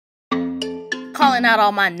Calling out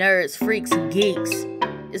all my nerds, freaks, and geeks.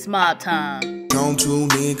 It's mob time. Don't tune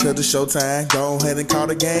in cause it's showtime. Go ahead and call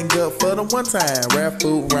the gang up for the one time. Rap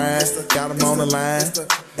food rhymes, got them on the line.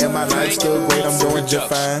 And my life's still great, I'm doing just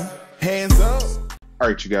fine. Hands up.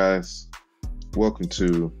 Alright, you guys. Welcome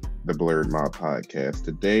to the Blerd Mob Podcast.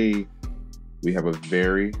 Today, we have a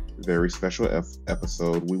very, very special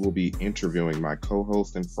episode. We will be interviewing my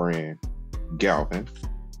co-host and friend, Galvin,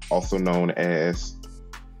 also known as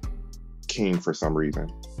King for some reason.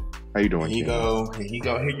 How you doing? Here you go. Why you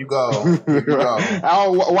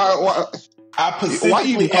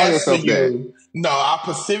even call yourself that? No, I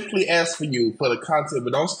specifically asked for you for the content,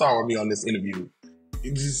 but don't start with me on this interview.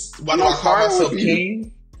 Why do I call myself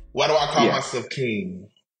King? Why do I call myself King?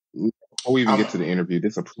 Before we even get to the interview,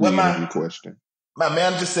 this is a pre-interview question. My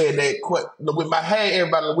manager said that hey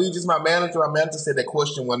everybody, Luigi's my manager. My manager said that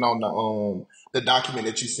question went on the document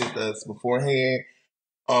that you sent us beforehand.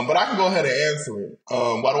 But I can go ahead and answer it.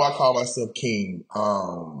 Why do I call myself King? I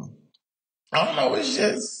don't know. I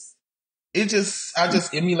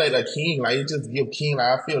just emulate a king. Like, it just give king. Like,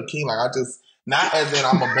 I feel king. Like, I just, not as in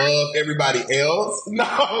I'm above everybody else. No,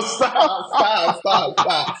 stop. But,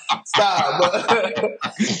 I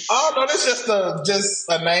don't know. That's just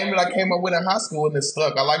a name that I came up with in high school and it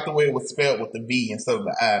stuck. I like the way it was spelled with the V instead of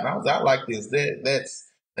the I. And I was like, I like this.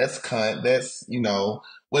 That's cunt. That's,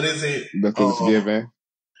 what is it? That's what it's given.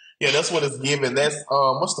 Yeah, that's what it's given. That's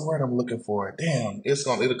what's the word I'm looking for? Damn, it'll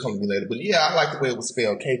come to me later. But yeah, I like the way it was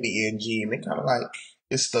spelled, KVNG, and it kind of like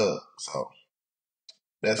it stuck. So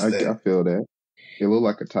that's that. I feel that. It looked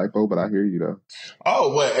like a typo, but I hear you though.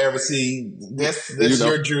 Oh, whatever. See, that's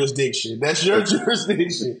your jurisdiction. That's your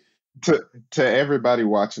jurisdiction. To everybody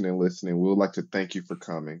watching and listening, we would like to thank you for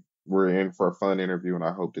coming. We're in for a fun interview, and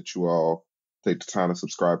I hope that you all take the time to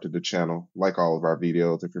subscribe to the channel, like all of our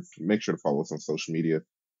videos. Make sure to follow us on social media.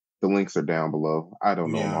 The links are down below. I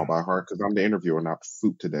don't know them all by heart because I'm the interviewer, not the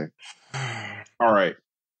soup today. All right.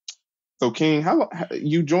 So, King,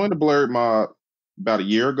 you joined the Blerd Mob about a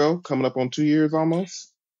year ago, coming up on 2 years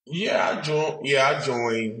almost? Yeah, I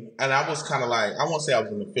joined. And I was kind of like, I won't say I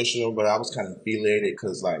was an official, but I was kind of affiliated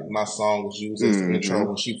because, like, my song was used as the intro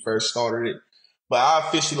when she first started it. But I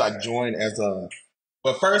officially, joined as a...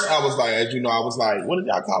 But first, I was like, as you know, I was like, what did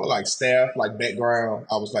y'all call it? Like staff, like background.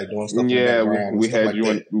 I was like doing stuff in the background. We had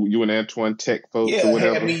you and Antoine Tech folks or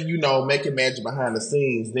whatever. Yeah, had me, making magic behind the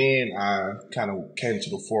scenes. Then I kind of came to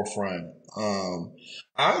the forefront.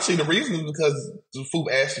 Honestly, the reason is because the fool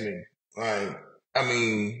asked me.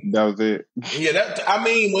 That was it.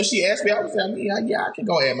 Yeah, when she asked me, I was like, I can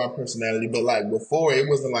go add my personality. But like before, it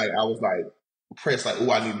wasn't like I was like pressed, like,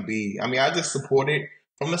 I need to be. I just supported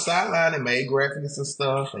from the sideline and made graphics and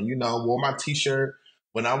stuff, and wore my T-shirt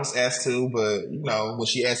when I was asked to. But when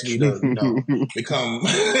she asked me to, become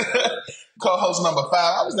co-host number 5,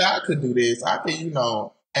 I was like, I could do this. I could,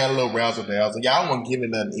 add a little razzle dazzle. Y'all wasn't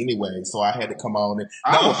giving nothing anyway, so I had to come on.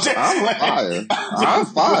 I'm fired. I'm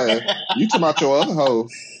fired. You talking about your other hoe?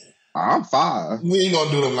 I'm fired. We ain't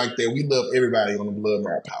gonna do them like that. We love everybody on the Blerd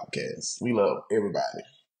Mob Podcast. We love everybody.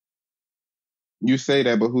 You say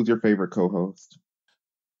that, but who's your favorite co-host?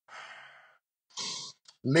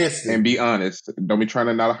 Listen. And be honest. Don't be trying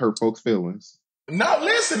to not hurt folks' feelings. No,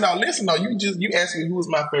 listen. No, you asked me who was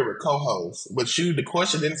my favorite co-host. But the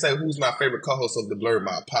question didn't say who's my favorite co-host of the Blerd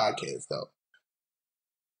Mob Podcast, though.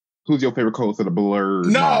 Who's your favorite co-host of the Blerd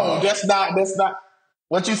Mob? No, that's not.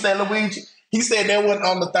 What you said, Luigi? He said that wasn't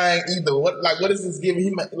on the thing either. What is this giving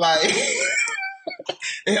him? Like,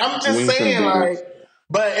 I'm just saying,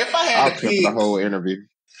 but if I had to pick the whole interview,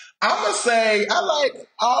 I'm going to say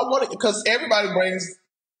because everybody brings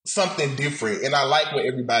something different, and I like what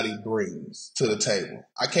everybody brings to the table.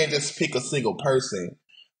 I can't just pick a single person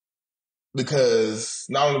because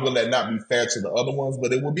not only will that not be fair to the other ones,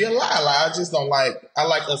 but it would be a lie. Like, I just don't like. I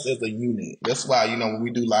like us as a unit. That's why when we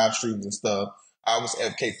do live streams and stuff, I always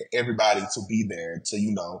advocate for everybody to be there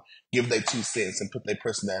to give their 2 cents and put their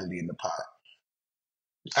personality in the pot.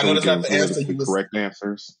 I know that's not the answer you was correct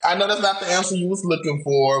answers. I know that's not the answer you was looking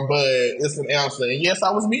for, but it's an answer. And yes,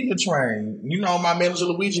 I was media trained. My manager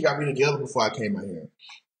Luigi got me together before I came out here.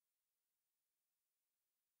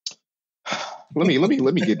 Let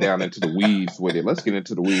me get down into the weeds with it. Let's get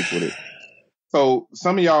into the weeds with it. So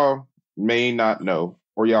some of y'all may not know,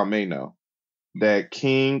 or y'all may know, that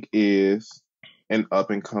King is an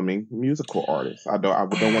up and coming musical artist. I don't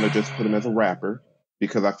want to just put him as a rapper,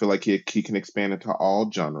 because I feel like he can expand into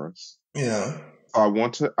all genres. Yeah. So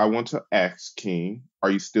I want to ask King, are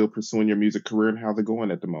you still pursuing your music career, and how's it going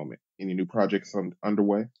at the moment? Any new projects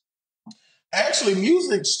underway? Actually,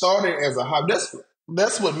 music started as a hobby.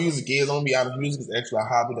 that's what music is. I'm gonna be honest. Music is actually a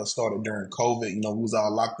hobby that started during COVID. You know, we was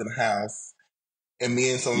all locked in the house. And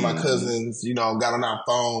me and some of my cousins, you know, got on our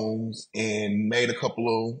phones and made a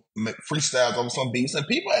couple of freestyles on some beats. And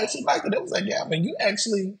people actually liked it. It was like, yeah, man, you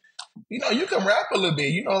actually, you know, you can rap a little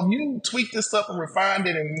bit. You know, if you tweak this stuff and refine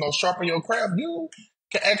it and, you know, sharpen your craft, you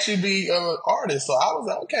can actually be an artist. So I was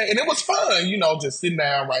like, okay. And it was fun, you know, just sitting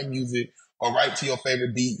down, write music or write to your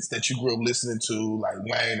favorite beats that you grew up listening to, like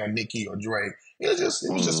Wayne or Nicki or Drake. It was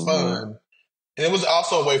just fun. And it was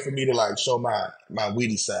also a way for me to like show my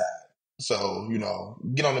witty side. So, you know,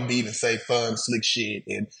 get on the beat and say fun, slick shit.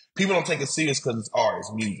 And people don't take it serious because it's art,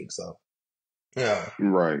 it's music. So, yeah.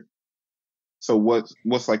 Right. So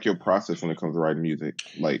what's like your process when it comes to writing music?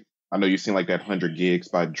 Like, I know you've seen like that 100 gigs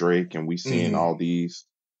by Drake, and we seen all these,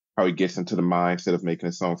 how he gets into the mindset of making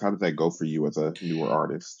his songs. How does that go for you as a newer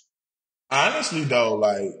artist? Honestly, though,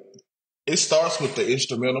 like, it starts with the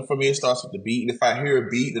instrumental for me. It starts with the beat. And if I hear a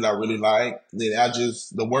beat that I really like, then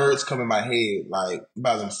the words come in my head, like,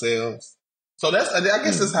 by themselves. So I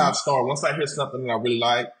guess that's how I start. Once I hear something that I really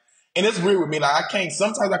like, and it's weird with me, like,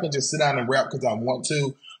 sometimes I can just sit down and rap because I want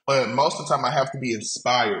to, but most of the time I have to be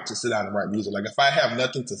inspired to sit down and write music. Like, if I have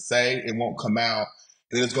nothing to say, it won't come out,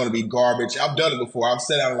 and it's going to be garbage. I've done it before. I've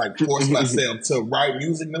sat down and, like, forced myself to write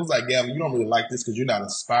music, and it was like, Gavin, you don't really like this because you're not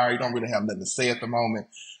inspired. You don't really have nothing to say at the moment.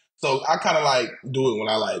 So I kind of like do it when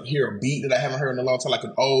I like hear a beat that I haven't heard in a long time, like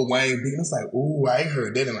an old Wayne beat. And it's like, ooh, I ain't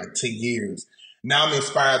heard that in like 10 years. Now I'm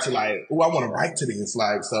inspired to like, ooh, I want to write to this.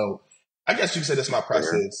 Like, so I guess you could say that's my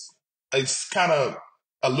process. It's kind of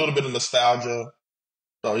a little bit of nostalgia.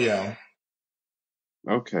 So yeah.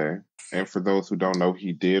 Okay. And for those who don't know,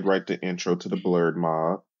 he did write the intro to the Blerd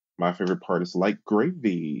Mob. My favorite part is like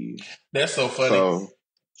gravy. That's so funny.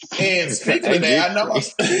 And speaking of that, I know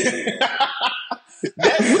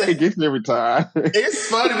it gets me every time. It's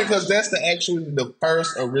funny because that's the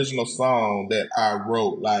first original song that I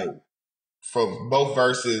wrote, like from both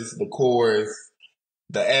verses, the chorus,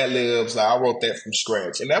 the ad-libs. Like, I wrote that from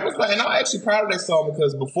scratch. And that was like, and I'm actually proud of that song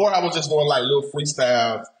because before I was just doing like little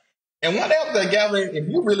freestyles. And one day I was like, Gavin, if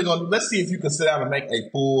you're really gonna let's see if you can sit down and make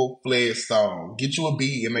a full-fledged song. Get you a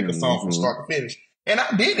beat and make a song from start to finish. And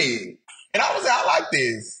I did it. And I was like, I like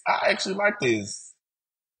this. I actually like this.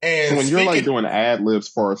 And so when you're like doing ad libs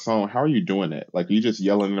for a song, how are you doing it? Like, you just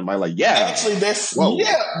yelling in the mic, like, yeah. Actually, basically,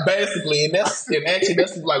 and that's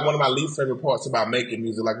like one of my least favorite parts about making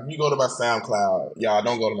music. Like, if you go to my SoundCloud, y'all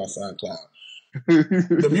don't go to my SoundCloud.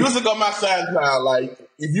 The music on my SoundCloud, like,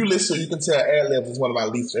 if you listen, you can tell ad libs is one of my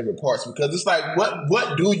least favorite parts because it's like,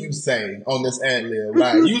 what do you say on this ad lib?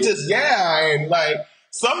 Like, you just and like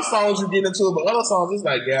some songs you get into it, but other songs it's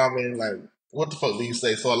like, man, like. What the fuck do you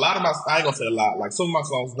say? So a lot of I ain't gonna say a lot. Like, some of my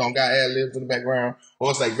songs don't got ad-libs in the background, or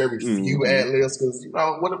it's like very few ad-libs because, you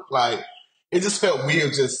know, what if, like, it just felt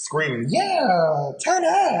weird just screaming, yeah, turn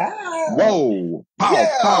up. Whoa. Pow, yeah.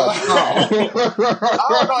 pow, pow. I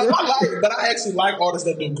don't know, but I actually like artists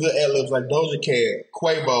that do good ad-libs like Doja Cat,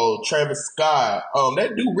 Quavo, Travis Scott. They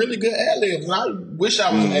do really good ad-libs, and I wish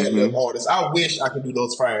I was an ad-lib artist. I wish I could do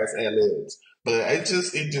those fire-ass ad-libs. But it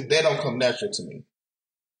just they don't come natural to me.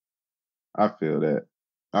 I feel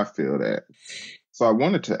that. So I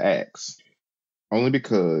wanted to ask, only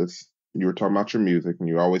because you were talking about your music and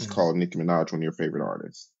you always call Nicki Minaj one of your favorite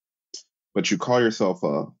artists, but you call yourself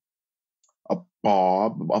a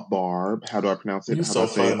Barb. How do I pronounce it? You're How so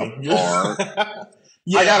do I say funny. it? A Barb.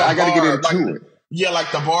 I gotta get into it. Yeah,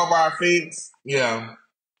 like the barbed wire fence. Yeah.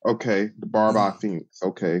 Okay, the barbed wire fence.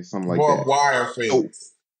 Okay, something like barbed that. Wire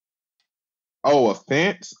fence. Oh, a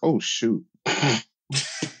fence? Oh, shoot.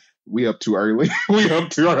 We up too early.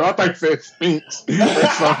 I thought you said Sphinx or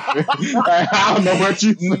something. I don't know what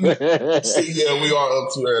you said. Yeah, we are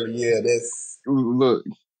up too early. Yeah, that's... Look,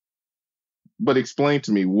 but explain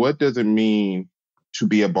to me, what does it mean to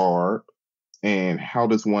be a barb, and how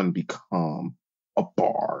does one become a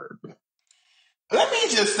barb? Let me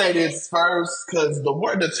just say this first, because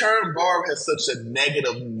the term barb has such a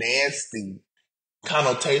negative, nasty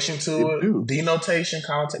connotation to it. Denotation,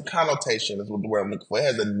 connotation is what the word I'm looking for. It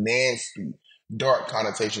has a nasty, dark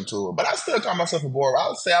connotation to it. But I still call myself a barb. I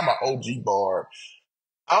would say I'm an OG barb.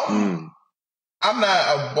 I'm not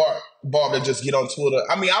a barb that just get on Twitter.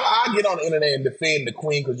 I mean, I get on the internet and defend the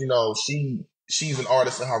queen because, you know, she's an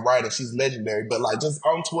artist in her writing. She's legendary. But, like, just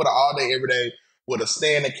on Twitter all day, every day with a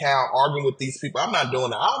stand account, arguing with these people. I'm not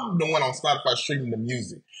doing that. I'm the one on Spotify streaming the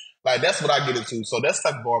music. Like, that's what I get into. So that's the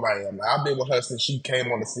type of barb I am. Like, I've been with her since she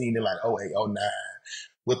came on the scene in like 08, 09.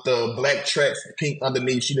 With the black tracks, pink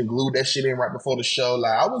underneath. She done glued that shit in right before the show.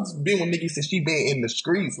 Like, I was been with Nicki since she been in the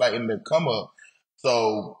streets, like in the come up.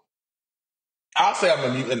 So I'll say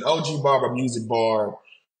I'm an OG Barb, a music Barb.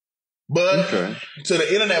 But to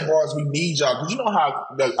the internet bars, we need y'all because you know how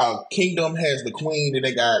the kingdom has the queen and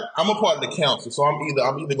they got. I'm a part of the council, so I'm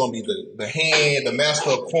either gonna be the hand, the master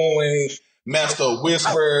of coin, master of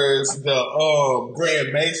whispers, the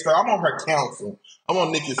grand maester. I'm on her council. I'm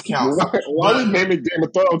on Nikki's council. Why you naming Game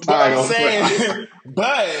of Thrones titles? I'm saying,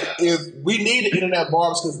 but if we need the internet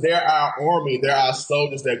barbs because they're our army, they're our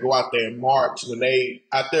soldiers that go out there and march when they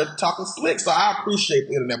out there talking slick. So I appreciate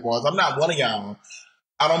the internet barbs. I'm not one of y'all.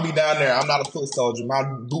 I don't be down there. I'm not a foot soldier. My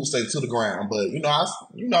boots ain't to the ground. But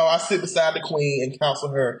I sit beside the queen and counsel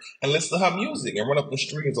her and listen to her music and run up the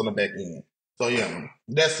strings on the back end. So yeah,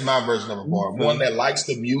 that's my version of a bar. One that likes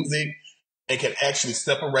the music and can actually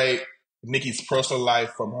separate Nikki's personal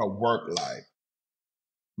life from her work life.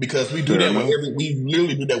 Because we do that with we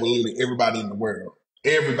literally do that with literally everybody in the world.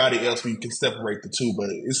 Everybody else we can separate the two,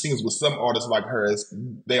 but it seems with some artists like hers,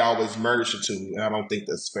 they always merge the two, and I don't think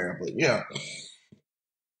that's fair. But yeah.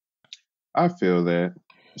 I feel that.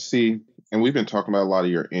 See, and we've been talking about a lot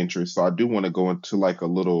of your interests, so I do want to go into like a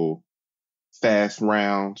little fast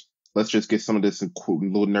round. Let's just get some of this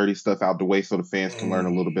little nerdy stuff out the way so the fans can learn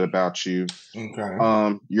a little bit about you.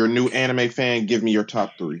 Okay. You're a new anime fan. Give me your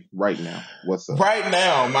top 3 right now. What's up? Right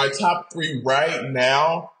now, my top 3 right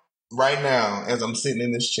now, as I'm sitting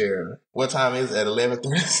in this chair. What time is it? At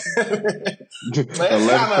 11:37?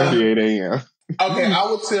 11:38 a.m. Okay, I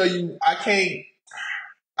will tell you,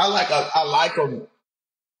 I like them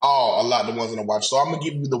all a lot, the ones that I watch. So I'm going to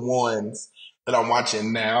give you the ones that I'm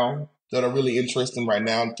watching now that are really interesting right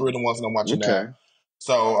now. 3 of the ones that I'm watching now.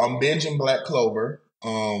 So I'm binging Black Clover.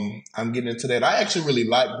 I'm getting into that. I actually really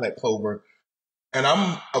like Black Clover. And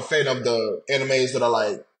I'm a fan of the animes that are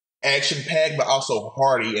like action-packed, but also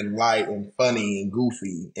hearty and light and funny and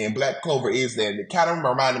goofy. And Black Clover is that. It kind of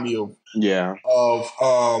reminded me of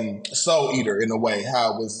Soul Eater in a way,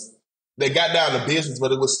 how it was. They got down to business,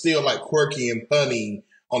 but it was still like quirky and funny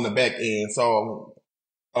on the back end. So,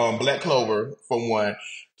 Black Clover for 1.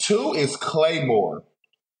 2 is Claymore.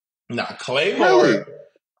 Now, Claymore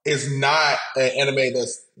is not an anime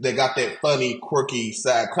that got that funny, quirky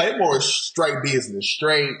side. Claymore is straight business,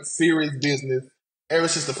 straight serious business. Ever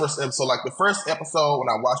since the first episode, like the first episode when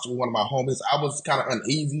I watched it with one of my homies, I was kind of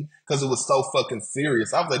uneasy because it was so fucking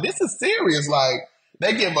serious. I was like, this is serious, like.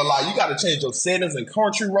 They give you got to change your settings and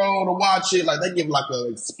Crunchyroll to watch it. Like, they give like a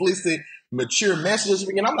explicit, mature message.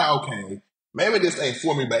 And I'm like, okay, maybe this ain't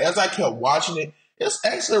for me. But as I kept watching it, it's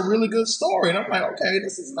actually a really good story. And I'm like, okay,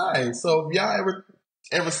 this is nice. So if y'all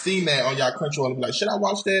ever seen that on y'all Crunchyroll and be like, should I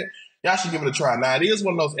watch that? Y'all should give it a try. Now, it is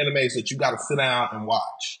one of those animes that you got to sit down and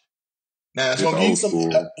watch. Now, it's going to give you some,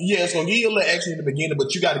 it's going to give you a little action in the beginning,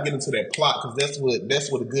 but you got to get into that plot because that's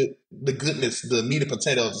what the goodness, the meat and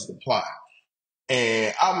potatoes is the plot.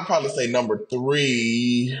 And I would probably say number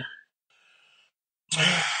 3.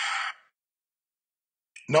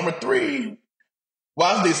 Number 3.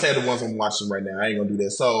 Well, I did say the ones I'm watching right now. I ain't gonna do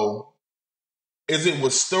that. So, is it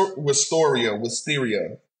Wisteria?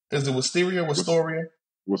 Is it Wisteria?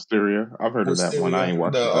 Wisteria. I've heard of that one. I ain't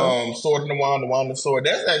watched the Sword and the Wand and the Sword.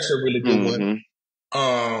 That's actually a really good one.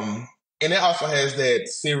 And it also has that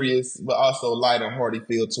serious but also light and hearty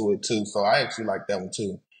feel to it too. So I actually like that one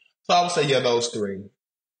too. So I would say, those 3.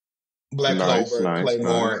 Black Clover,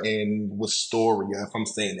 Claymore, and Wisteria, if I'm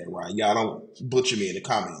saying that right. Y'all don't butcher me in the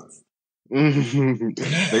comments. They're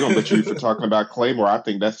going to butcher you for talking about Claymore. I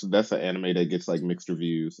think that's an anime that gets like mixed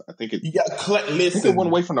reviews. I think it went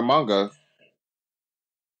away from the manga.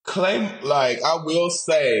 I will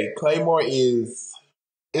say, Claymore is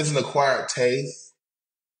an acquired taste.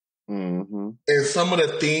 And some of the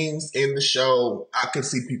themes in the show, I could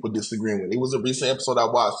see people disagreeing with. It was a recent episode I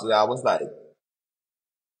watched that I was like,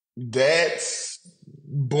 that's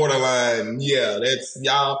borderline. Yeah, that's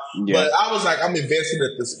y'all. Yeah. But I was like, I'm invested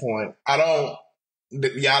at this point. Y'all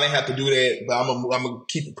didn't have to do that, but I'm gonna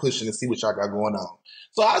keep it pushing and see what y'all got going on.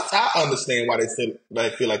 So I understand why they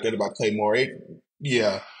feel like that about Claymore.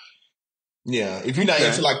 Yeah. If you're not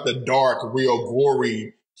into like the dark, real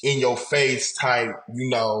gory, in your face type,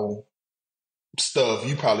 stuff,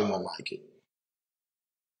 you probably won't like it.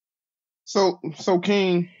 So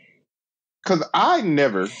King, because I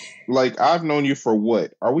never, I've known you for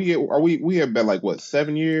what? We have been like what,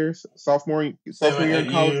 7 years? Sophomore year in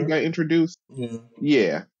college, you got introduced.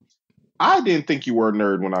 Yeah. I didn't think you were a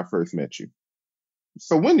nerd when I first met you.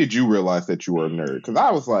 So when did you realize that you were a nerd? Because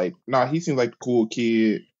I was like, nah, he seems like a cool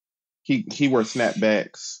kid. He wears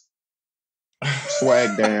snapbacks,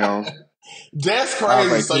 swag down. That's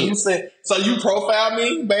crazy. So you profiled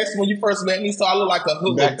me based when you first met me, so I look like a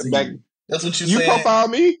hoodlum. That's what you said. You profiled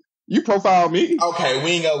me? You profile me. Okay,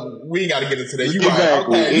 we ain't got to get into that. You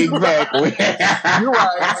Exactly, right? Okay, exactly. You're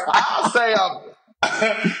right. I'll say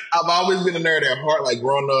I've always been a nerd at heart. Like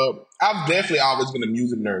growing up, I've definitely always been a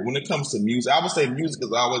music nerd. When it comes to music, I would say music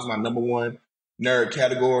is always my number one nerd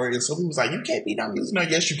category. And some people's like, you can't be no music nerd.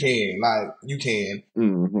 Yes, you can. Like you can.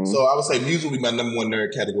 Mm-hmm. So I would say music would be my number one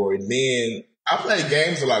nerd category. Then I played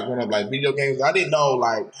games a lot growing up, like video games. I didn't know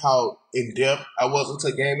like how in depth I was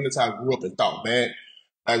into gaming until I grew up and thought back.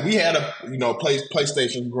 Like we had a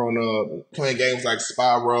PlayStation growing up, playing games like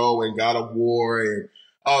Spyro and God of War and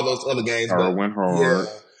all those other games. Or went hard. Yeah.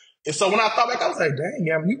 And so when I thought back, I was like, dang,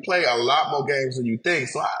 yeah, you play a lot more games than you think.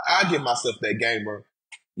 So I give myself that gamer,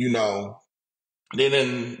 you know.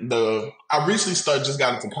 Then I recently just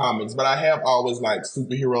got into comics, but I have always like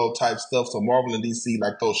superhero type stuff. So Marvel and DC,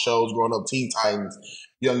 like those shows growing up, Teen Titans,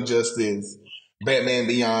 Young Justice, Batman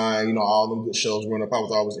Beyond, you know, all them good shows growing up. I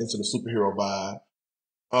was always into the superhero vibe.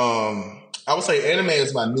 I would say anime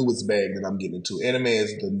is my newest bag that I'm getting into. Anime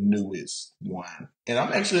is the newest one. And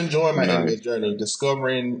I'm actually enjoying my anime journey,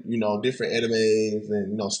 discovering, you know, different animes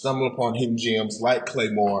and, you know, stumbling upon hidden gems like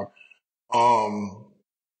Claymore.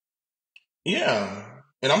 Yeah.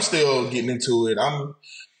 And I'm still getting into it.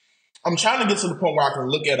 I'm trying to get to the point where I can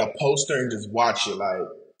look at a poster and just watch it.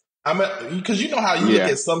 Like, because you know how you look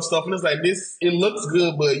at some stuff and it's like this, it looks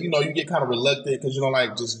good, but you know, you get kind of reluctant because you don't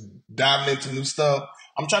like just diving into new stuff.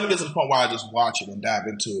 I'm trying to get to the point where I just watch it and dive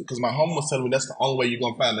into it. Because my home was telling me that's the only way you're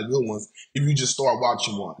going to find the good ones if you just start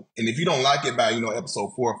watching one. And if you don't like it by, you know,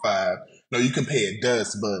 episode 4 or 5, you know, you can pay it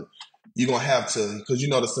dust, but you're going to have to, because, you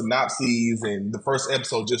know, the synopses and the first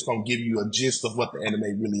episode just don't give you a gist of what the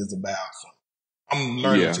anime really is about. So I'm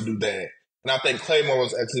learning to do that. And I think Claymore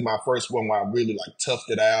was actually my first one where I really, like, toughed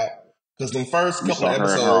it out. Because the first couple of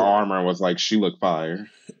episodes... her armor was like, she looked fire.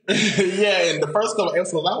 Yeah, and the first couple of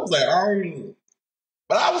episodes, I was like,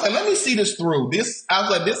 But I was like, let me see this through. I was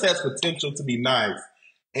like, this has potential to be nice.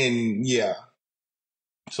 And yeah.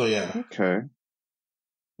 So yeah.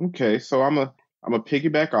 Okay. So I'm a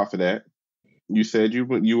piggyback off of that. You said you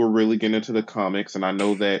were really getting into the comics, and I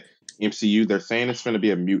know that MCU, they're saying it's going to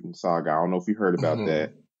be a mutant saga. I don't know if you heard about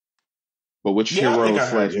that. But which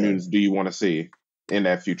heroes/mutants do you want to see in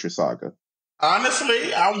that future saga?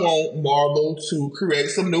 Honestly, I want Marvel to create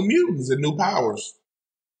some new mutants and new powers.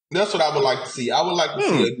 That's what I would like to see. I would like to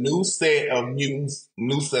see a new set of mutants,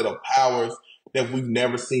 new set of powers that we've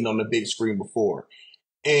never seen on the big screen before.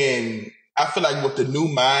 And I feel like with the new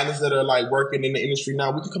minds that are like working in the industry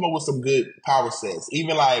now, we can come up with some good power sets.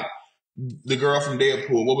 Even like the girl from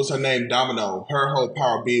Deadpool, what was her name? Domino. Her whole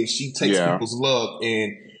power being she takes people's love.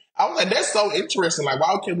 And I was like, that's so interesting. Like,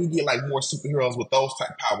 why can't we get like more superheroes with those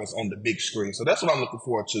type powers on the big screen? So that's what I'm looking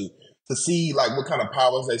forward to see like what kind of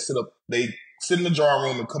powers they sit in the drawing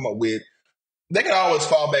room and come up with. They can always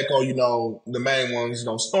fall back on, you know, the main ones, you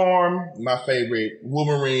know, Storm, my favorite,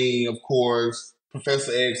 Wolverine, of course,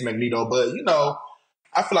 Professor X, Magneto. But, you know,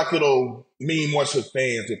 I feel like it'll mean more to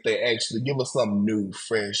fans if they actually give us something new,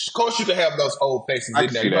 fresh. Of course, you can have those old faces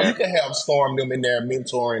in there. You know, you can have Storm them in there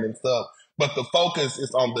mentoring and stuff. But the focus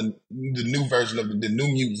is on the new version of the new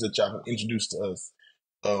mutants that y'all have introduced to us.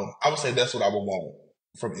 So I would say that's what I would want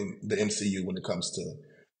from the MCU when it comes to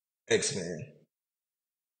X-Men.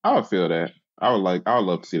 I would feel that. I would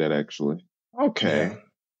love to see that actually. Okay.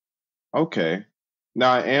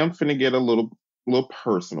 Now I am finna get a little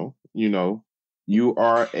personal. You know, you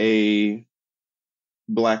are a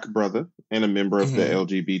Black brother and a member of the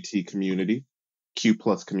LGBT community, Q+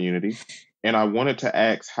 community. And I wanted to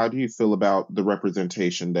ask, how do you feel about the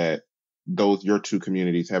representation that your two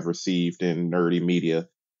communities have received in nerdy media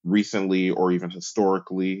recently or even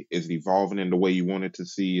historically? Is it evolving in the way you wanted to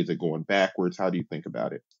see? Is it going backwards? How do you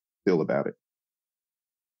feel about it?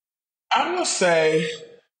 I would say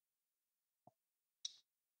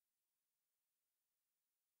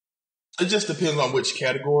it just depends on which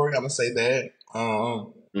category. I'm gonna say that.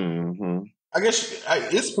 I guess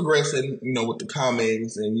it's progressing, you know, with the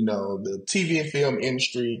comics and, you know, the TV and film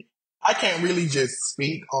industry. I can't really just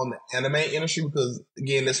speak on the anime industry because,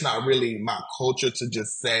 again, it's not really my culture to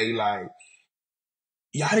just say, like,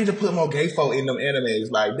 y'all need to put more gay folk in them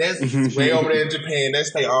animes. Like, that's way over there in Japan.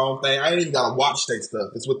 That's their own thing. I ain't even got to watch their stuff.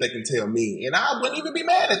 It's what they can tell me. And I wouldn't even be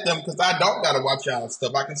mad at them because I don't got to watch y'all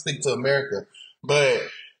stuff. I can stick to America. But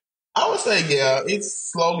I would say, yeah,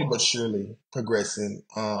 it's slowly but surely progressing.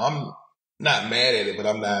 I'm not mad at it, but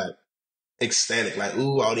I'm not ecstatic. Like,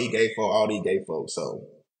 ooh, all these gay folk. So,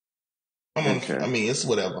 I mean, it's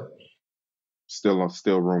whatever. Still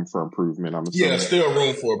room for improvement, I'm assuming. Yeah, still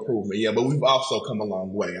room for improvement. Yeah, but we've also come a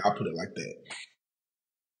long way. I'll put it like that.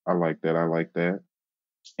 I like that.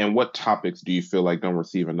 And what topics do you feel like don't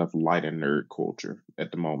receive enough light in nerd culture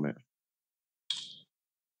at the moment?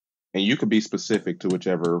 And you could be specific to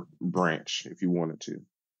whichever branch if you wanted to.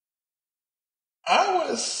 I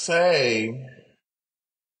would say,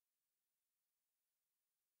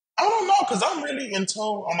 I don't know, because I'm really in tune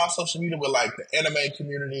on my social media with like the anime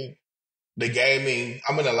community, the gaming.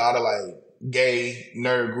 I'm in a lot of like gay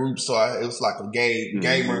nerd groups, so it was like a gay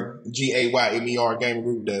gamer, GAYMER gamer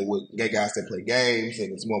group that with gay guys that play games,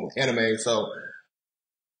 and it's one with anime. So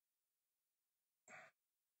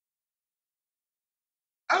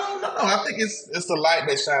I don't know. I think it's a light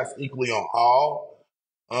that shines equally on all.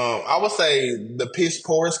 I would say the piss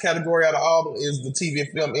poorest category out of all is the TV and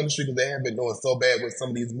film industry because they have been doing so bad with some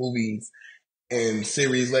of these movies and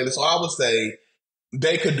series lately. So I would say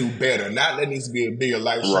they could do better. Not that needs to be a bigger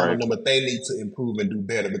light shine on them, but they need to improve and do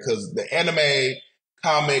better because the anime,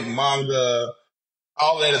 comic, manga,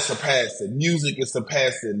 all that is surpassing. Music is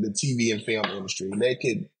surpassing the TV and film industry. And they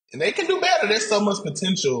can do better. There's so much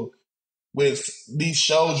potential with these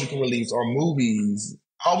shows you can release or movies.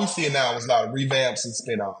 All we see now is a lot of revamps and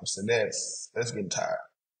spin-offs, and that's getting tired.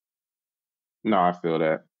 No, I feel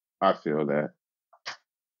that.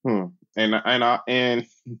 And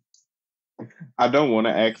I don't want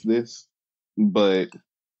to ask this, but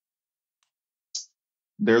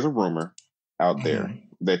there's a rumor out there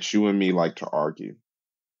that you and me like to argue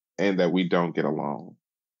and that we don't get along.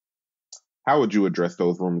 How would you address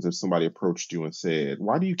those rumors if somebody approached you and said,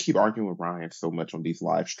 "Why do you keep arguing with Ryan so much on these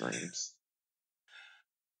live streams?"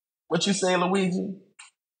 What you saying, Luigi?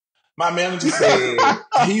 My manager said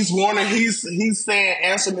he's warning. He's saying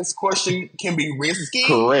answering this question can be risky.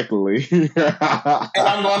 Correctly. And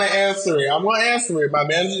I'm going to answer it. My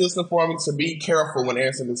manager just informed me to be careful when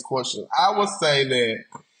answering this question. I would say that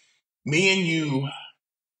me and you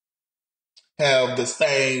have the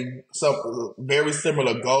same, some very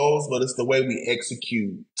similar goals, but it's the way we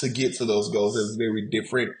execute to get to those goals that's very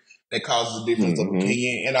different. That causes a difference of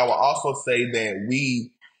opinion. And I will also say that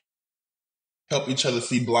we help each other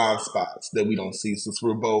see blind spots that we don't see, since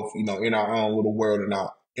we're both, in our own little world and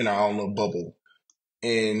in our own little bubble.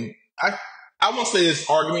 And I won't say it's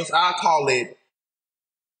arguments. I call it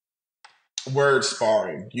word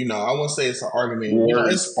sparring. I won't say it's an argument.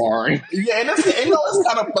 It's sparring. Yeah, and it's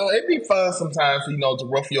kind of fun. It'd be fun sometimes, to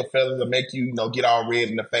ruffle your feathers and make you, get all red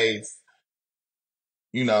in the face.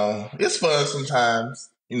 It's fun sometimes.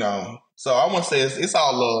 So I want to say it's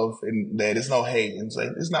all love and that it's no hate. And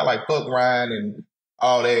it's not like fuck Ryan and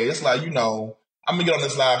all that. It's like, I'm going to get on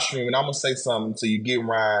this live stream and I'm going to say something till you get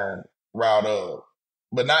Ryan riled up.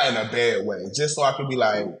 But not in a bad way. Just so I can be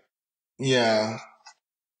like, yeah.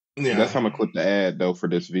 That's how I'm going to clip the ad, though, for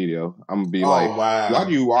this video. I'm going to be why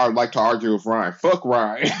do you like to argue with Ryan? Fuck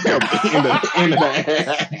Ryan. In the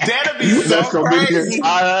ad. That'd be so crazy.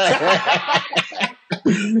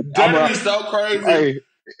 That'd be so crazy. Hey,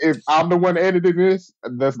 if I'm the one editing this,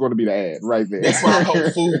 that's going to be the ad right there. That's why I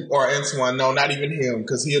hope Foop or Antoine, no, not even him,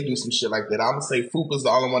 because he'll do some shit like that. I'm going to say Foop is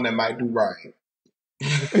the only one that might do right.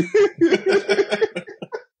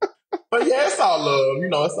 But yeah, it's all love.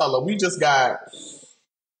 It's all love. We just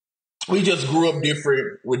grew up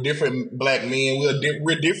different. We're different black men.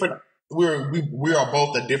 We're different. We are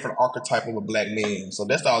both a different archetype of a black man. So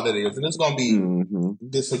that's all that is. And it's going to be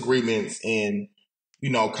disagreements and,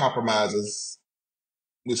 compromises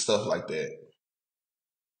with stuff like that.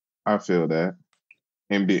 I feel that.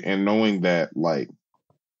 And knowing that,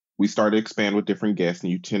 we started to expand with different guests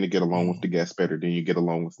and you tend to get along with the guests better than you get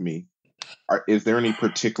along with me. Is there any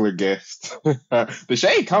particular guest? The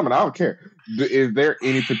shade coming, I don't care. Is there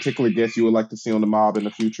any particular guest you would like to see on the mob in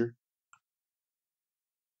the future?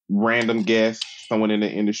 Random guest, someone in the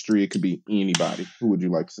industry. It could be anybody. Who would you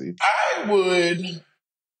like to see? I would,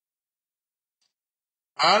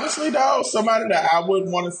 honestly, though, somebody that I would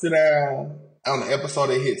want to sit down on an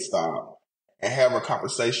episode of Hit Stop and have a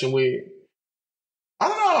conversation with. I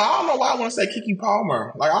don't know why I want to say Keke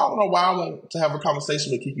Palmer. I don't know why I want to have a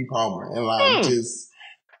conversation with Keke Palmer and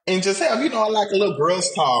just have, like a little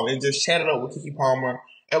girls talk and just chat it up with Keke Palmer.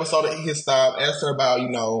 Episode of Hit Stop, ask her about,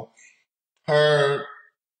 her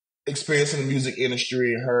experience in the music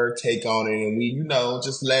industry and her take on it. And we,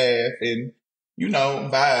 just laugh and,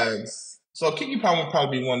 vibes. So Keke Palmer would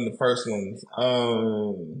probably be one of the first ones.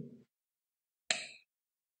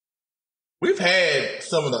 We've had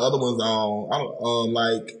some of the other ones on.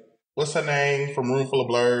 Like, what's her name from Room Full of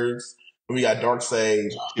Blurs? We got Dark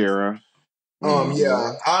Sage. Kara.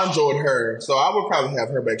 Yeah, I enjoyed her, so I would probably have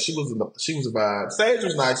her back. She was a vibe. Sage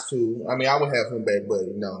was nice too. I would have him back, but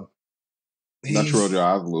Not to roll your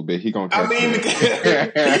eyes a little bit. He gonna catch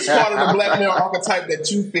because he's part of the black male archetype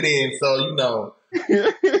that you fit in. So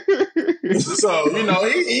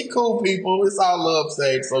he cool people. It's all love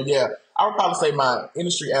sake. So yeah, I would probably say my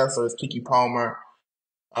industry answer is Keke Palmer.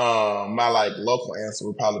 My local answer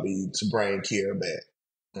would probably be to bring Kira back.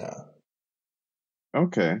 Yeah.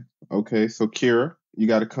 Okay. So Kira, you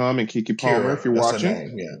got to come, and Keke Palmer, if you're watching, her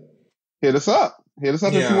name, yeah. Hit us up if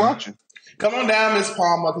you're watching. Come on down, Miss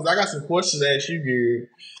Palmer, because I got some questions to ask you, good.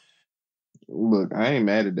 Look, I ain't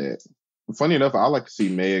mad at that. Funny enough, I like to see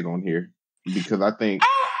Meg on here because I think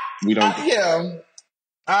we don't.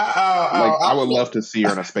 I would love to see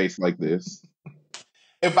her in a space like this.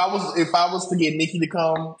 If I was to get Nikki to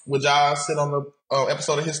come, would y'all sit on the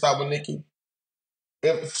episode of Hit Stop with Nikki?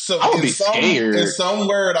 I would be scared. In some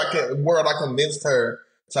word, I convinced her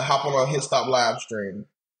to hop on a Hit Stop live stream.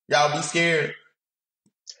 Y'all be scared?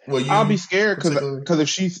 I'll be scared because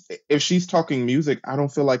if she's talking music, I don't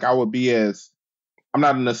feel like I would be I'm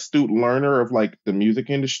not an astute learner of like the music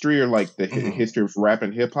industry or like the history of rap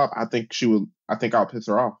and hip hop. I think I'll piss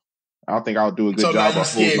her off. I don't think I'll do a good job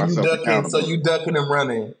of holding myself accountable. So you ducking and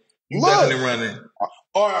running.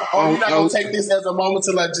 Or you're not gonna take this as a moment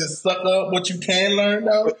to just suck up what you can learn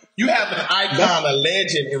though. You have an icon, a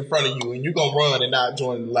legend in front of you, and you're gonna run and not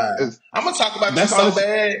join the live. I'm gonna talk about you so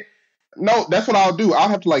bad. No, that's what I'll do. I'll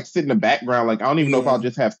have to sit in the background. I don't even know if I'll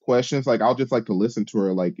just have questions. I'll just like to listen to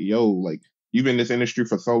her. Yo, you've been in this industry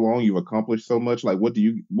for so long, you've accomplished so much. What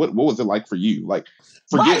was it like for you?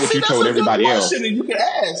 Forget what you told everybody else. And you can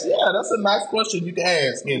ask. Yeah, that's a nice question you can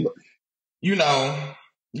ask. And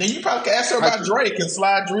then you probably can ask her about Drake and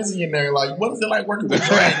slide Drizzy in there. What is it like working with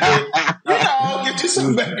Drake? Get you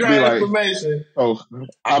some background information. Oh,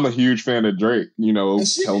 I'm a huge fan of Drake.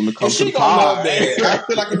 Tell him to come to the pod. Love that. I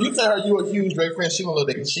feel like if you tell her you're a huge Drake fan, she gonna love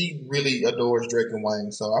that because she really adores Drake and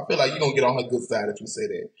Wayne. So I feel like you're gonna get on her good side if you say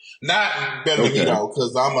that. Not better than me though,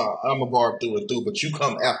 because I'm a Barb through and through. But you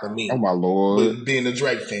come after me. Oh my lord! With being a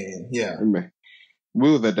Drake fan, yeah. We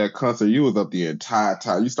was at that concert. You was up the entire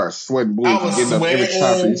time. You start sweating bullets getting up every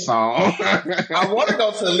time for your song. I want to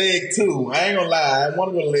go to leg 2. I ain't gonna lie. I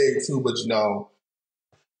want to go to leg 2, but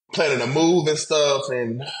planning a move and stuff.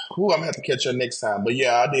 And I'm gonna have to catch her next time. But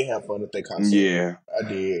yeah, I did have fun at that concert. Yeah, I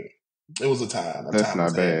did. It was a time. That's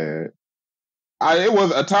not bad.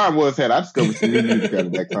 A time was had. I discovered some new music out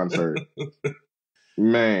of that concert.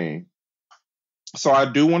 Man. So I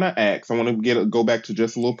do want to ask. I want to go back to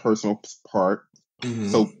just a little personal part. Mm-hmm.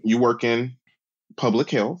 So you work in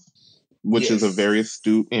public health, which is a very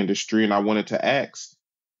astute industry, and I wanted to ask,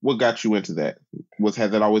 what got you into that?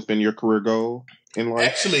 Has that always been your career goal in life?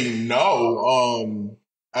 Actually, no.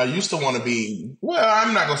 I used to want to be. Well,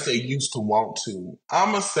 I'm not gonna say used to want to.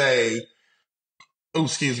 I'm gonna say,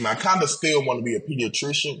 I kind of still want to be a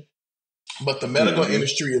pediatrician, but the medical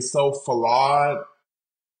industry is so flawed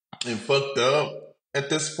and fucked up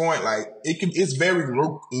at this point. It's very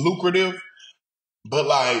lucrative. But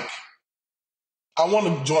I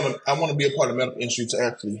want to be a part of the medical industry to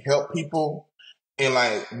actually help people. And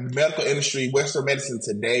medical industry, Western medicine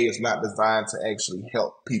today is not designed to actually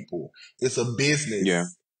help people. It's a business. Yeah.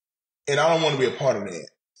 And I don't want to be a part of that.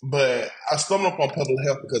 But I stumbled upon public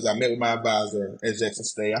health because I met with my advisor at Jackson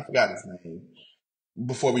State. I forgot his name.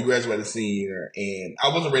 Before we graduated senior, and I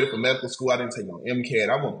wasn't ready for medical school. I didn't take no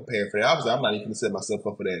MCAT. I wasn't prepared for that. I'm not even going to set myself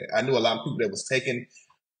up for that. I knew a lot of people that was taking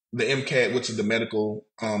the MCAT, which is the medical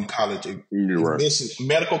college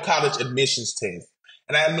medical college admissions test.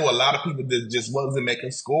 And I knew a lot of people that just wasn't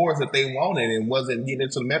making scores that they wanted and wasn't getting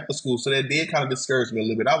into the medical school. So that did kind of discourage me a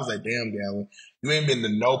little bit. I was like, damn, Gavin, you ain't been to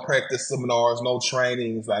no practice seminars, no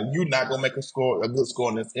trainings. You're not going to make a good score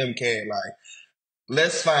on this MCAT.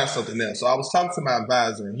 Let's find something else. So I was talking to my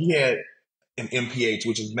advisor, and he had an MPH,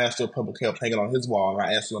 which is Master of Public Health, hanging on his wall. And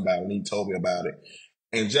I asked him about it, and he told me about it.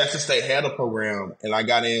 And Jackson State had a program, and I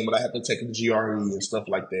got in, but I had to take a GRE and stuff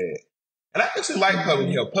like that. And I actually like public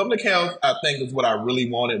health. Public health, I think, is what I really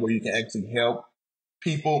wanted, where you can actually help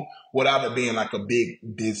people without it being a big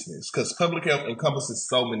business. Because public health encompasses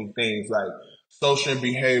so many things, like social and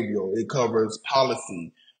behavioral. It covers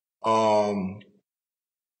policy, data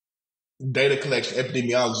collection,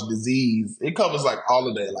 epidemiology, disease. It covers all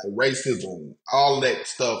of that, racism. All of that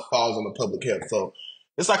stuff falls under public health. So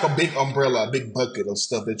it's like a big umbrella, a big bucket of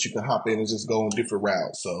stuff that you can hop in and just go on different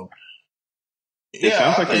routes. So it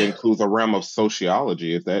sounds like it includes a realm of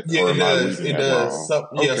sociology. Is that? Yeah, it does. It does.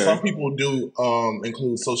 Some people do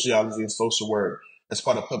include sociology and social work as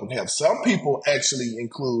part of public health. Some people actually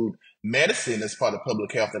include medicine as part of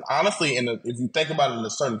public health. And honestly, if you think about it in a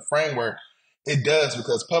certain framework, it does,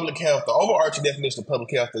 because public health, the overarching definition of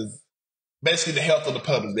public health is basically the health of the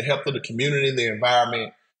public, the health of the community, the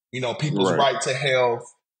environment, people's right to health,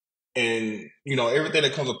 and, everything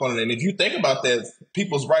that comes upon it. And if you think about that,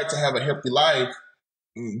 people's right to have a healthy life,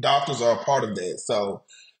 doctors are a part of that. So,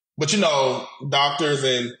 but doctors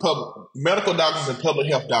and medical doctors and public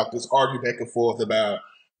health doctors argue back and forth about,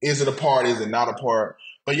 is it a part, is it not a part?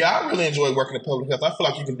 But yeah, I really enjoy working in public health. I feel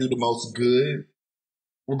like you can do the most good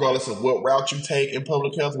regardless of what route you take in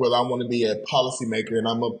public health, whether I want to be a policymaker and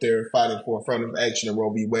I'm up there fighting for affirmative action in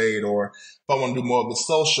Roe v. Wade, or if I want to do more of the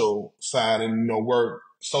social side and,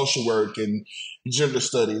 social work and gender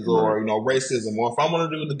studies, or, racism, or if I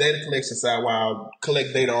want to do the data collection side where I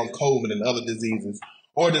collect data on COVID and other diseases,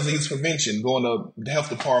 or disease prevention, going to the health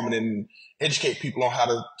department and educate people on how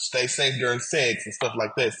to stay safe during sex and stuff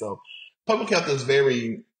like that. So public health is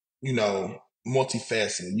very,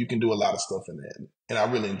 multifaceted. You can do a lot of stuff in that, and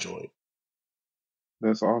I really enjoy it.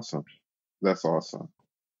 That's awesome.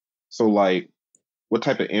 So, what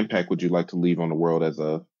type of impact would you like to leave on the world as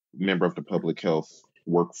a member of the public health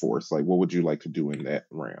workforce? What would you like to do in that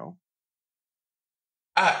realm?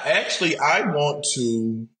 I want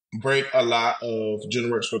to break a lot of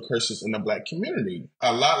generational curses in the Black community.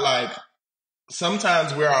 A lot like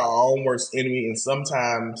sometimes we're our own worst enemy, and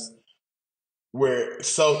sometimes we're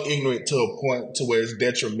so ignorant to a point to where it's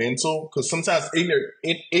detrimental. Because sometimes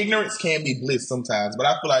ignorance can be bliss sometimes, but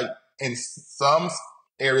I feel like in some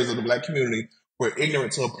areas of the Black community, we're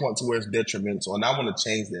ignorant to a point to where it's detrimental, and I want to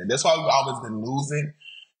change that. That's why we've always been losing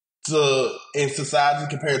in society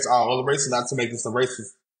compared to all other races. Not to make this a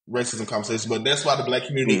racism conversation, but that's why the Black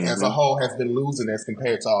community as a whole has been losing as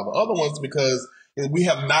compared to all the other ones, because we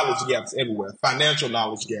have knowledge gaps everywhere, financial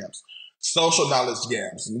knowledge gaps, social knowledge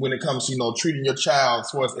gaps. When it comes to, treating your child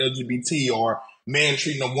as far as LGBT, or man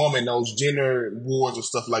treating a woman, those gender wars and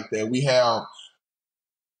stuff like that. We have,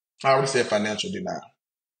 I already said financial denial.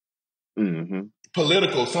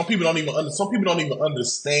 Political. Some people don't even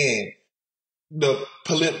understand the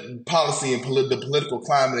policy and the political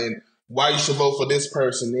climate and why you should vote for this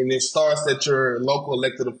person. And it starts at your local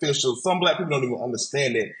elected officials. Some Black people don't even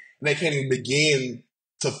understand it, and they can't even begin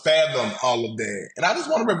to fathom all of that. And I just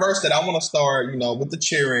want to reverse that. I want to start, with the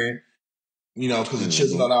cheering, because the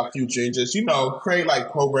children are our future, and just, create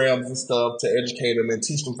programs and stuff to educate them and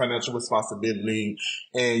teach them financial responsibility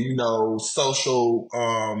and, social,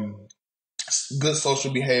 good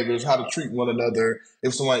social behaviors, how to treat one another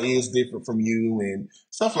if someone is different from you and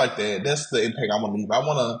stuff like that. That's the impact I want to leave. I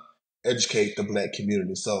want to educate the Black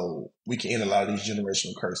community so we can end a lot of these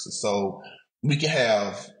generational curses. So we can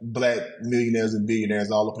have Black millionaires and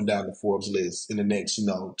billionaires all up and down the Forbes list in the next,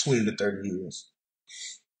 20 to 30 years.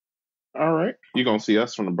 All right. You're going to see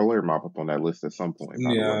us from the Blerd Mob up on that list at some point.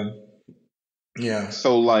 Yeah.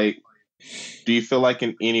 So, do you feel like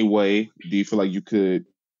in any way, you could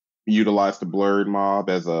utilize the Blerd Mob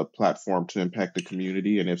as a platform to impact the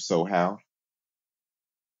community? And if so, how?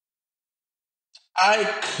 I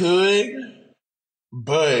could,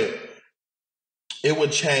 but it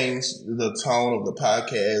would change the tone of the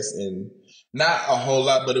podcast, and not a whole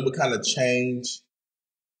lot, but it would kind of change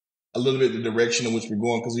a little bit the direction in which we're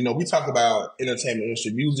going. Because, we talk about entertainment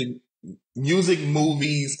industry, music,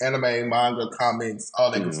 movies, anime, manga, comics,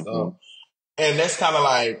 all that good stuff. And that's kind of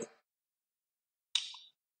like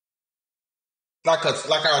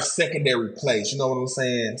our secondary place, you know what I'm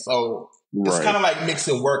saying? So it's kind of like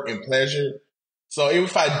mixing work and pleasure. So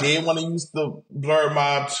if I did want to use the Blerd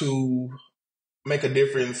Mob to make a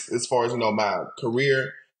difference as far as, my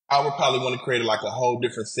career, I would probably want to create a whole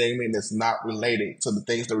different segment that's not related to the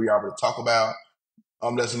things that we already talk about.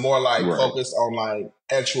 That's more focused on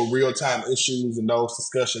actual real time issues and those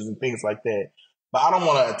discussions and things like that. But I don't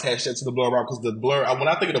want to attach that to the Blerd Mob, because when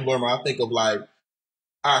I think of the Blerd Mob, I think of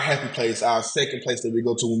our happy place, our second place that we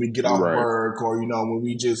go to when we get off work, or, when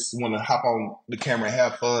we just want to hop on the camera and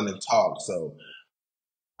have fun and talk. So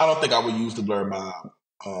I don't think I would use the Blerd Mob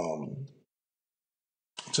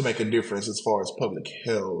to make a difference as far as public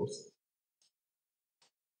health.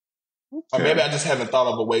 Okay. Or maybe I just haven't thought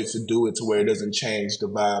of a way to do it to where it doesn't change the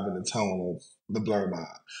vibe and the tone of the Blerd Mob.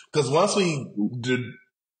 Because once we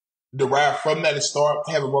derive from that and start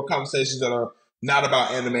having more conversations that are not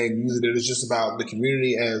about anime and music, that is just about the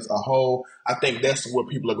community as a whole, I think that's what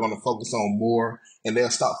people are going to focus on more, and they'll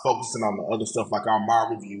stop focusing on the other stuff like our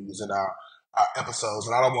Marvel reviews and our episodes.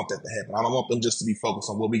 And I don't want that to happen. I don't want them just to be focused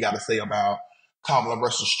on what we got to say about Kamala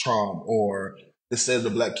versus Trump, or the state of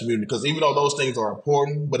the Black community. Because even though those things are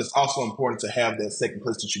important, but it's also important to have that second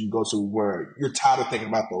place that you can go to where you're tired of thinking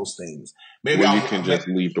about those things. Maybe you can just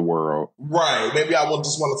leave the world. Right. Maybe I will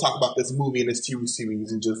just want to talk about this movie and this TV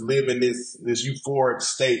series and just live in this euphoric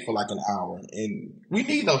state for like an hour. And we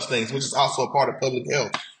need those things, which is also a part of public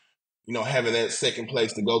health. You know, having that second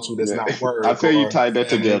place to go to that's not work. I tell you, tied that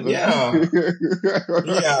together. Yeah.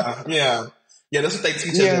 Yeah, that's what they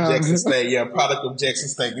teach us at Jackson State. Yeah, product of Jackson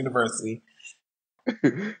State University.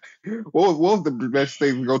 What was the best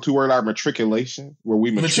thing to go to where our matriculation? Where we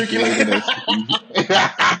matriculated us. They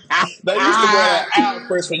used to wear out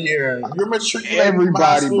freshman year. You're matriculated.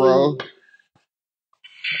 Everybody, bro.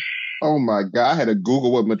 Oh my God. I had to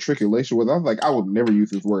Google what matriculation was. I was like, I would never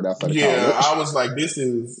use this word outside of college. Yeah, I was like,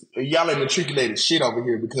 y'all ain't matriculated shit over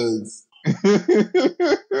here because.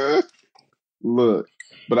 Look.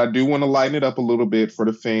 But I do want to lighten it up a little bit for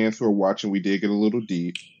the fans who are watching. We did get a little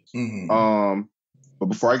deep. Mm-hmm. But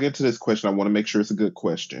before I get to this question, I want to make sure it's a good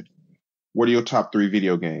question. What are your top 3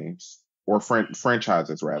 video games or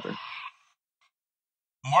franchises, rather?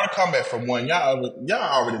 Mortal Kombat for one. Y'all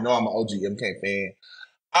already know I'm an OG MK fan.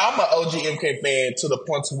 I'm an OG MK fan to the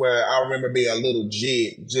point to where I remember being a little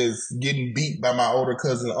jit, just getting beat by my older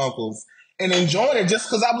cousins and uncles and enjoying it just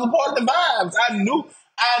because I was a part of the vibes. I knew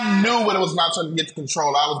when it was my turn to get to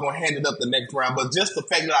control, I was going to hand it up the next round. But just the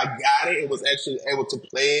fact that I got it was actually able to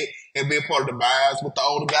play it and be a part of the vibes with the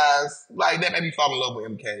older guys, like that made me fall in love with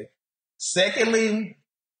MK. Secondly,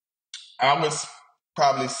 I would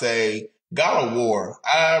probably say God of War.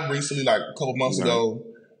 I recently, like a couple months ago,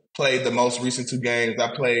 played the most recent 2 games.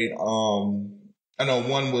 I played, I know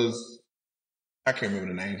one was, I can't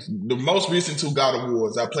remember the names. The most recent 2 God of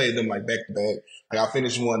Wars, I played them like back to back. Like I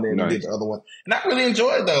finished one, then did the other one. And I really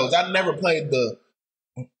enjoyed those. I never played the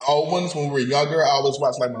old ones when we were younger. I always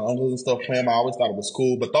watched like my uncles and stuff playing. I always thought it was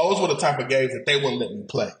cool. But those were the type of games that they wouldn't let me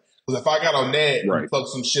play. Because if I got on that and fuck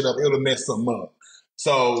some shit up, it would have messed something up.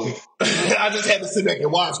 So I just had to sit back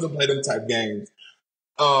and watch them play them type games.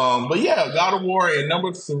 But yeah, God of War. And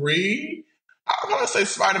number 3, I'm going to say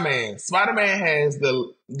Spider-Man. Spider-Man has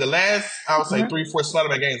the last, I would say 3-4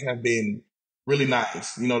 Spider-Man games have been really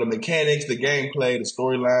nice. You know, the mechanics, the gameplay, the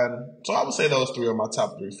storyline. So I would say those 3 are my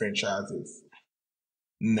top 3 franchises.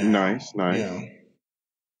 Nice. Yeah.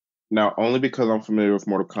 Now, only because I'm familiar with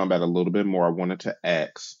Mortal Kombat a little bit more, I wanted to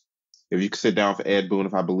ask if you could sit down for Ed Boone,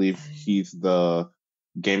 if I believe he's the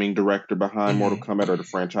gaming director behind Mortal Kombat or the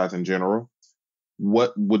franchise in general.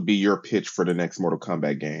 What would be your pitch for the next Mortal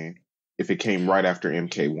Kombat game if it came right after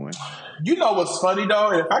MK1? You know what's funny,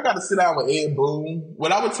 though? If I got to sit down with Ed Boone,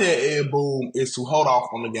 what I would tell Ed Boone is to hold off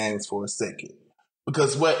on the games for a second.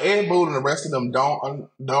 Because what Ed Boone and the rest of them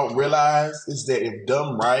don't realize is that if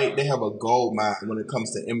done right, they have a gold mine when it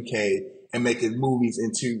comes to MK and making movies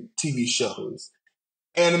into TV shows.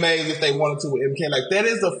 Animes, if they wanted to with MK. Like, that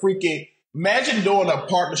is a freaking... Imagine doing a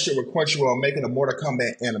partnership with Crunchyroll and making a Mortal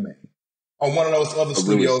Kombat anime on one of those other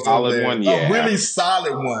studios over there. A really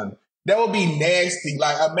solid one. That would be nasty.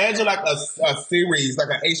 Like, imagine like a series,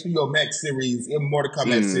 like an HBO Max series in Mortal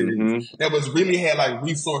Kombat series that was really had like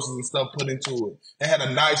resources and stuff put into it. It had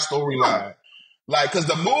a nice storyline. Like, cause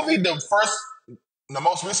the most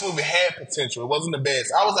recent movie had potential. It wasn't the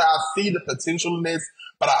best. I was like, I see the potential in this,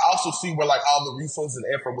 but I also see where like all the resources and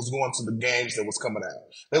effort was going to the games that was coming out.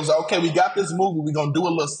 It was like, okay, we got this movie, we're gonna do a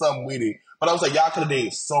little something with it. But I was like, y'all could have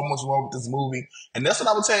did so much more with this movie. And that's what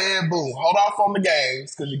I would tell Ed Boone. Hold off on the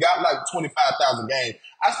games, because you got like 25,000 games.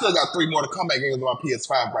 I still got 3 more to come back games on my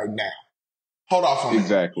PS5 right now. Hold off on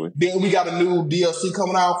Exactly. that. Then we got a new DLC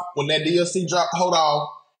coming out. When that DLC drop, hold off.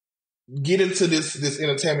 Get into this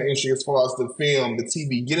entertainment industry as far as the film, the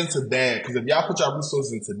TV. Get into that. Because if y'all put y'all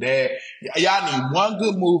resources into that, y'all need one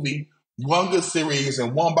good movie, one good series,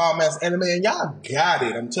 and one bomb-ass anime, and y'all got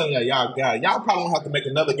it. I'm telling y'all got it. Y'all probably won't have to make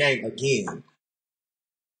another game again.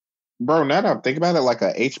 Bro, now that I'm thinking about it, like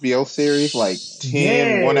a HBO series, like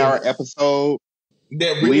 10 one-hour episode.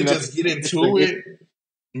 That really just get into it.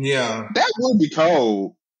 Yeah. That would be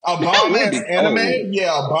cold. A bomb-ass anime?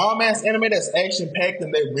 Yeah, a bomb-ass anime that's action-packed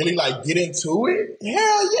and they really, like, get into it?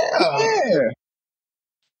 Hell yeah.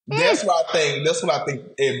 That's what I think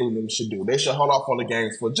Ed Boone should do. They should hold off on the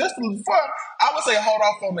games I would say hold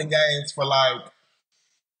off on the games for, like,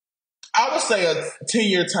 I would say a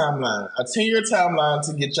 10-year timeline. A 10-year timeline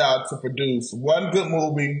to get y'all to produce one good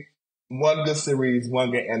movie, one good series, one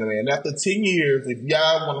good anime. And after 10 years, if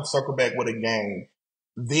y'all want to circle back with a game,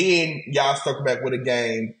 then y'all circle back with a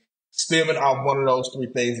game stemming off one of those 3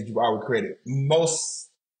 things that you already created.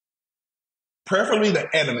 Preferably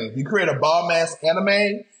the anime. If you create a bomb-ass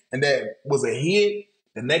anime and that was a hit,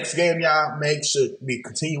 The next game y'all make should be a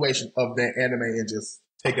continuation of that anime and just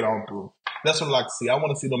take it on through. That's what I like to see. I want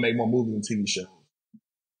to see them make more movies and TV shows.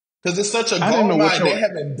 Because it's such a gold mine. They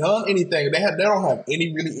haven't done anything. They don't have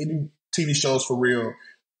any TV shows for real.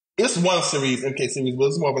 It's one series, MK series, but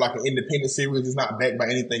it's more of like an independent series. It's not backed by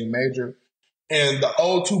anything major. And the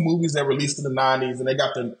old two movies that released in the 90s, and they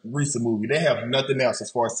got the recent movie. They have nothing else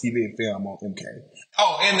as far as TV and film on MK.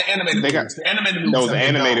 Oh, and the animated movies. The animated movies. Those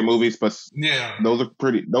animated movies, but yeah,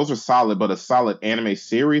 those are solid. But a solid anime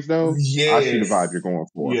series, though. Yeah, I see the vibe you're going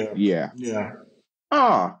for. Yeah.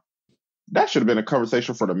 That should have been a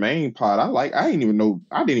conversation for the main pod. I didn't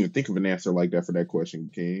even think of an answer like that for that question,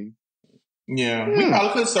 King. Yeah, we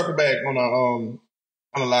probably could circle back on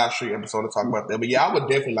a live stream episode to talk about that. But yeah, I would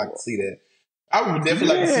definitely like to see that. I would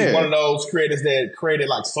definitely like to see one of those creators that created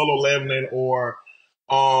like Solo Leveling or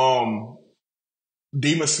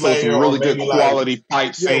Demon Slayer. Really good quality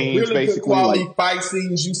fight scenes, really basically. Good quality fight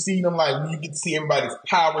scenes. You see them you get to see everybody's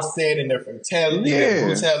power set and their fatality and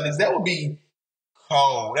brutalities. That would be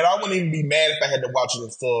cold. And I wouldn't even be mad if I had to watch it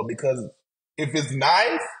in sub, because if it's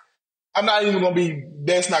nice, I'm not even going to be,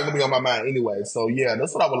 that's not going to be on my mind anyway. So yeah,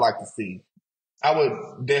 that's what I would like to see. I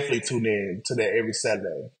would definitely tune in to that every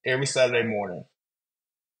Saturday morning.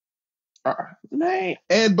 Man,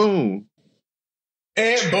 Ed Boone.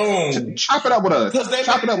 Chop it up with us.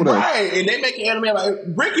 Right, and they make an anime like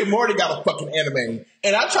Rick and Morty got a fucking anime.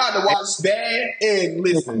 And I tried to watch that, and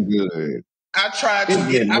listen, good. I tried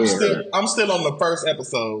to get, I'm still on the first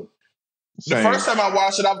episode. The first time I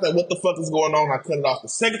watched it, I was like, what the fuck is going on? I cut it off. The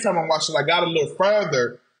second time I watched it, I got a little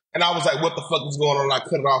further, and I was like, what the fuck is going on? And I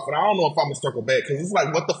cut it off. And I don't know if I'm going to circle back, because it's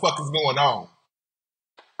like, what the fuck is going on?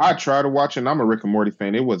 I tried to watch it, and I'm a Rick and Morty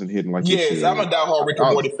fan. It wasn't hitting like this. Yes, I'm a diehard Rick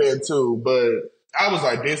and Morty fan, too. But I was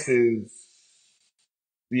like, this is...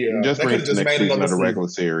 Yeah, just they could have just made another season. Regular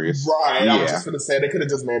series. Right, I was just going to say, they could have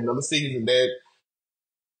just made another season.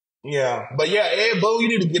 Yeah, but yeah, Ed Boone, you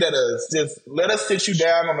need to get at us. Just let us sit you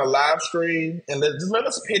down on a live stream and let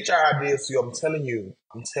us pitch our ideas to you. I'm telling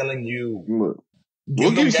you. Look,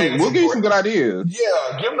 we'll give you some good ideas.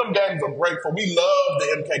 Yeah, give them games a break. For we love the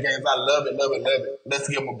MK games. I love it. Let's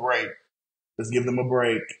give them a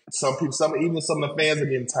break. Some people, even some of the fans are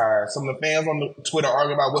getting tired. Some of the fans on the Twitter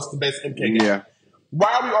arguing about what's the best MK game. Yeah.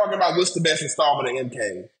 Why are we arguing about what's the best installment of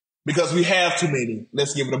MK? Because we have too many.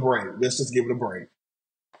 Let's give it a break. Let's just give it a break.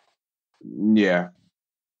 Yeah,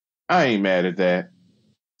 I ain't mad at that.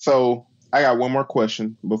 So I got one more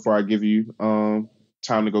question before I give you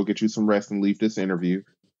time to go get you some rest and leave this interview.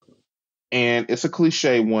 And it's a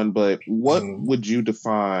cliche one, but what would you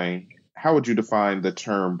define? How would you define the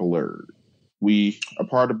term blerd? We are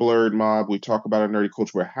part of Blerd Mob. We talk about our nerdy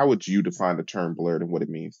culture, but how would you define the term blerd and what it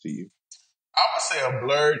means to you? I would say a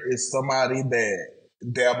blerd is somebody that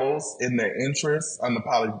dabbles in their interests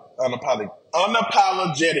unapologetically.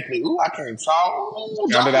 Ooh, I can't talk.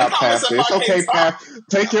 Got it out, Pastor. It's okay, Pastor.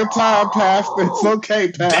 Take your time, Pastor. It's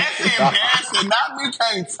okay, Pastor. That's embarrassing. Not me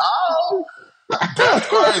can't talk. That's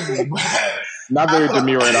crazy. Not very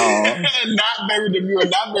demure at all. Not very demure.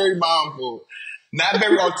 Not very mindful. Not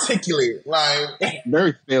very articulate.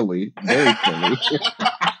 Very silly. Very silly.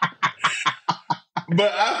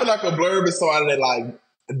 But I feel like a blurb is somebody that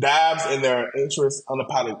dives in their interests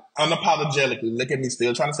unapologetically. Look at me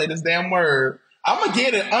still trying to say this damn word. I'm going to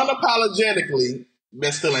get it unapologetically.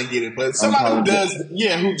 That still ain't get it. But somebody who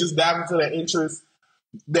just dives into their interests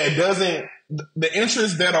the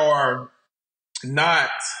interests that are not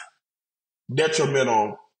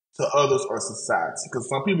detrimental to others or society. Because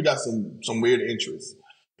some people got some weird interests.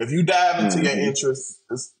 If you dive into your interests,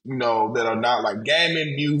 that are not like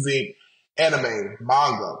gaming, music, anime,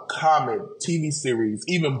 manga, comic, TV series,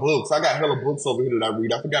 even books. I got hella books over here that I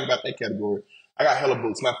read. I forgot about that category. I got hella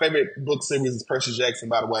books. My favorite book series is Percy Jackson,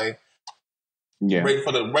 by the way. Yeah. Waiting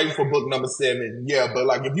for book number 7. Yeah,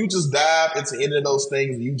 but if you just dive into any of those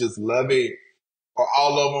things and you just love it, or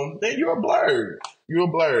all of them, then you're a blerd. You're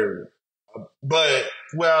a blerd. But,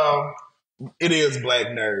 it is black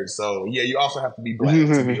nerd, so yeah, you also have to be black to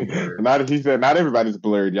be a blerd. Not everybody's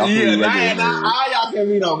blerd. Y'all can be all y'all can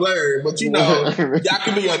be no blerd, but y'all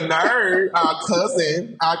can be a nerd. Our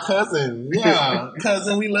cousin, yeah,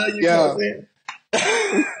 cousin, we love you, cousin.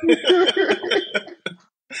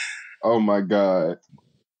 Oh my God.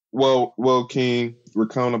 Well, King, we're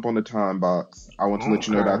coming up on the time box. I want to let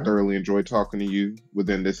you know that I thoroughly enjoyed talking to you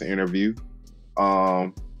within this interview.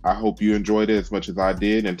 I hope you enjoyed it as much as I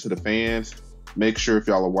did. And to the fans, make sure if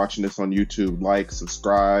y'all are watching this on YouTube, like,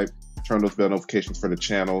 subscribe, turn those bell notifications for the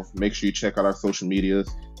channel. Make sure you check out our social medias.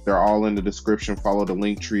 They're all in the description. Follow the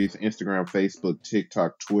link trees, Instagram, Facebook,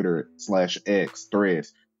 TikTok, Twitter, /X,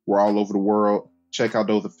 Threads. We're all over the world. Check out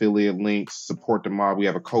those affiliate links. Support the mob. We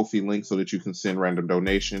have a Ko-fi link so that you can send random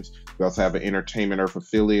donations. We also have an Entertainment Earth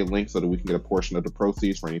affiliate link so that we can get a portion of the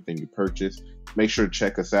proceeds for anything you purchase. Make sure to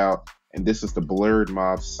check us out. And this is the Blerd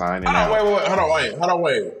Mob signing out. Hold on,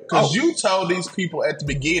 wait. Because you told these people at the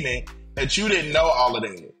beginning that you didn't know all of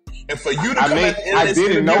that. And for you to come at the end of this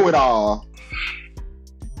didn't know it all.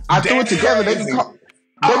 I threw it together. They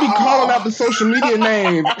be calling out the social media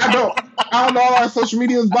names. I don't know all our social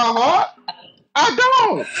medias by heart. I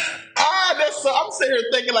don't. That's so. I'm sitting here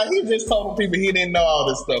thinking like he just told people he didn't know all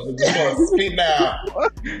this stuff and just going to spit out.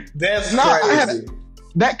 That's crazy.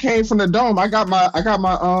 That came from the dome. I got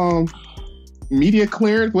my media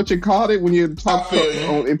clearance. What you called it when you talk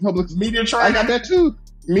in public? Media training. I got that too.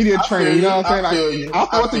 Media training. You know what I'm saying? I'll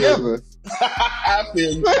throw it together. I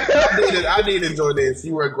feel you. I did enjoy this.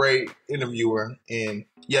 You were a great interviewer, and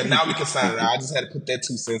yeah, now we can sign it out. I just had to put that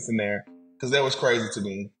 2 cents in there because that was crazy to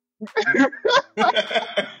me.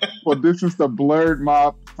 Well, this is the Blerd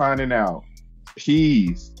Mob signing out.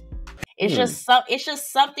 Peace. It's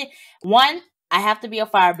just something. 1, I have to be a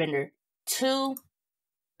firebender. 2,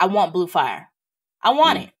 I want blue fire. I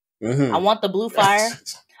want it. Mm-hmm. I want the blue fire.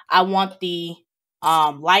 I want the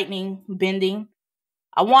lightning bending.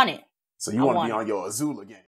 I want it. So you want to be on your Azula game.